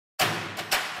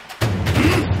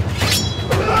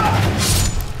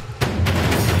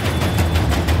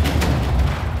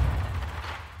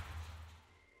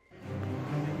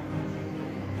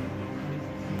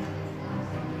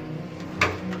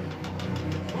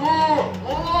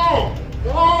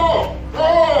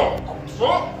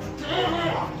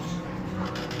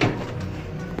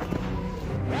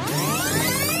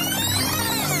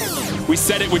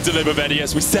said it would deliver,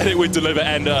 Vedius. We said it would deliver,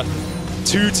 Ender.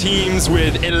 Two teams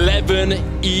with 11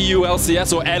 EU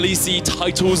LCS or LEC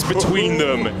titles between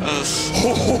them.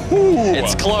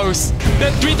 It's close.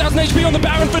 There's 3,000 HP on the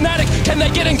Baron Fnatic. Can they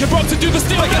get in? Can Broxah do the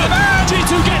steal? Get the Baron!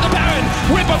 G2 get the Baron!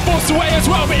 Whipper forced away as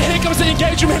well, but here comes the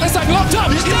engagement. Hillesang locked up.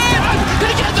 He's dead!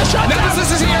 Did he get the shot?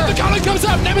 Nemesis is here! The Cullen comes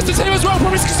up. Nemesis here as well.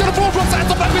 Probably consider 4 Broxah at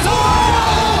the back.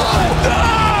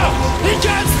 He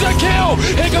gets the kill!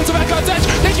 Here comes the back on edge.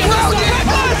 He gets the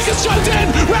Reckless shot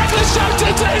in! Reckless shot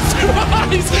in to his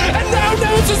eyes! And now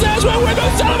Nemesis there as well. We're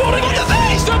going to teleporting in.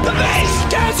 Stop the base!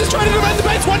 Gaz is trying to defend the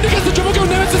base. One against the triple kill.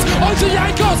 Nemesis onto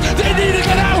Jankos. They need to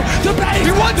get out. The base!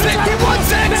 He wants it! He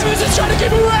wants it! Nemesis is trying to keep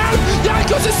him around.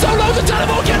 Jankos is so low. The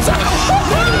teleport gets out.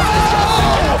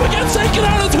 Gets taken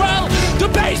out as well. The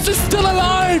base is still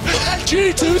alive. And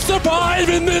G2 survive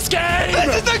in this game.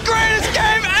 This is the greatest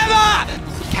game ever!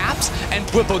 Caps and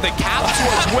Whippo. The Caps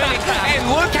was winning, and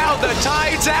look how the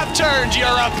tides have turned,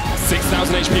 Europe.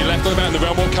 6,000 HP left on the mountain. The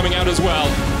Realm Warp coming out as well.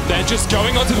 They're just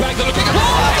going onto the back. They're looking. Oh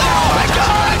my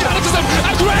God!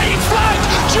 A great flag.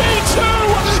 G2,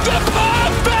 the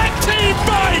perfect team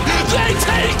fight. They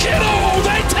take it all.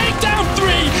 They take down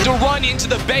 3. To run into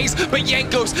the base, but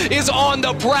Jankos is on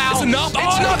the prowl. It's enough.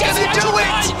 It's not gonna do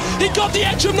it. He got the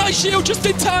edge of Night Shield just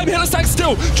in time. Hillesang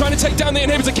still trying to take down the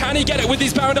inhibitor. Can he get it with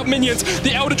these powered up minions?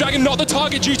 The Elder Dragon not the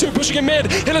target. G2 pushing in mid.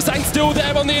 Hillesang still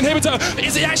there on the inhibitor.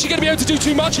 Is he actually going to be able to do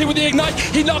too much here with the ignite?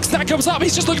 He knocks Snackums up.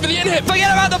 He's just looking for the inhib.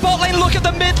 Forget about the bot lane. Look at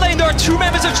the mid lane. There are 2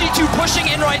 members of G2 pushing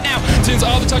in right now. Tins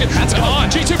are the target. That's on.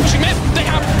 G2 pushing mid. They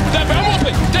have their Realm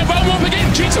Warping. They're Realm Warping in.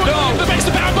 G2 are the base.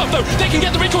 The power buff though. They can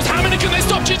get the recalls. How many can they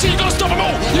stop? G2, you got to stop them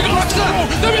all. You got to stop them all.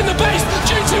 They're in the base.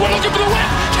 G2 are looking for the whip.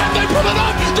 Can they pull it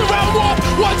up? The Realm Warp.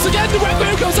 Once again, the Red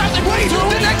Boom comes out. They wait.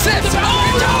 The Nexus. Oh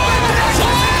no!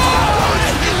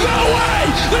 No way!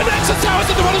 The Nexus towers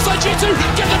at the one side. G2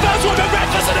 get the first one. But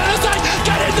Reckless and Hillesang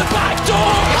get in the back door.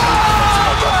 Oh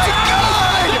my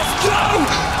God! Let's go!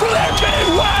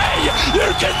 Flipping way! You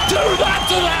can do that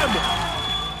to them!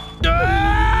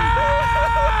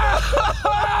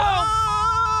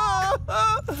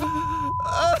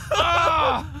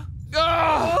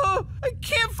 I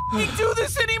can't f***ing do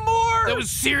this anymore! That was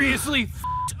seriously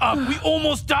f***ed up. We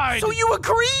almost died. So you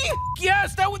agree?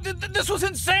 Yes, this was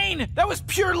insane! That was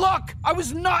pure luck! I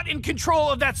was not in control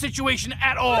of that situation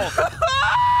at all!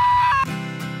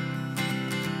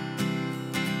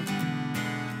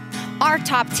 Our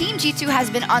top team, G2, has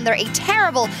been under a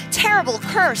terrible, terrible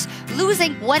curse,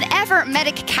 losing whenever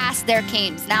Medic cast their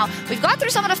games. Now, we've gone through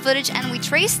some of the footage and we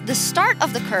traced the start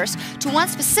of the curse to one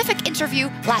specific interview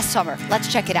last summer. Let's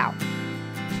check it out.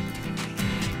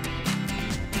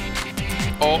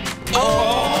 Oh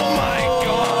my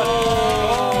God!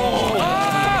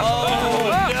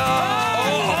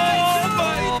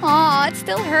 Aw, it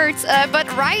still hurts,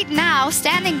 but right now,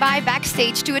 standing by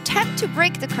backstage to attempt to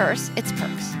break the curse, it's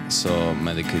Perkz. So,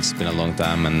 Medic, it's been a long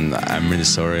time, and I'm really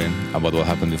sorry about what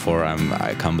happened before.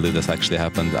 I can't believe this actually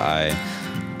happened. I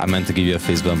meant to give you a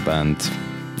fist bump, and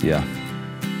yeah.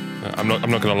 I'm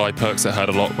not gonna lie, Perkz, it hurt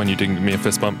a lot when you didn't give me a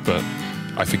fist bump, but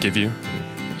I forgive you.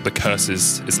 The curse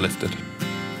is lifted.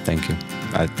 Thank you.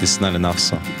 This is not enough,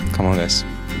 so come on, guys.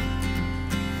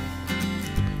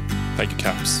 Thank you,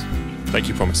 Caps. Thank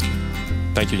you, Promised.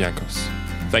 Thank you, Jankos.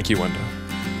 Thank you, Wonder.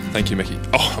 Thank you, Mickey.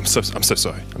 Oh, I'm so sorry.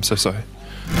 I'm so sorry.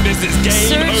 This is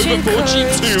game over for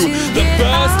G2. The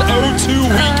first O2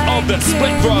 week of the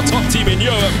split for our top team in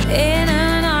Europe. In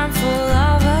an armful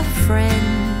of a friend.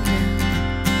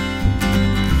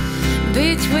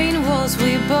 Between walls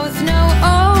we both know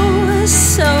oh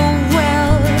so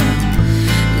well.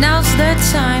 Now's the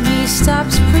time he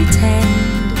stops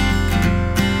pretend.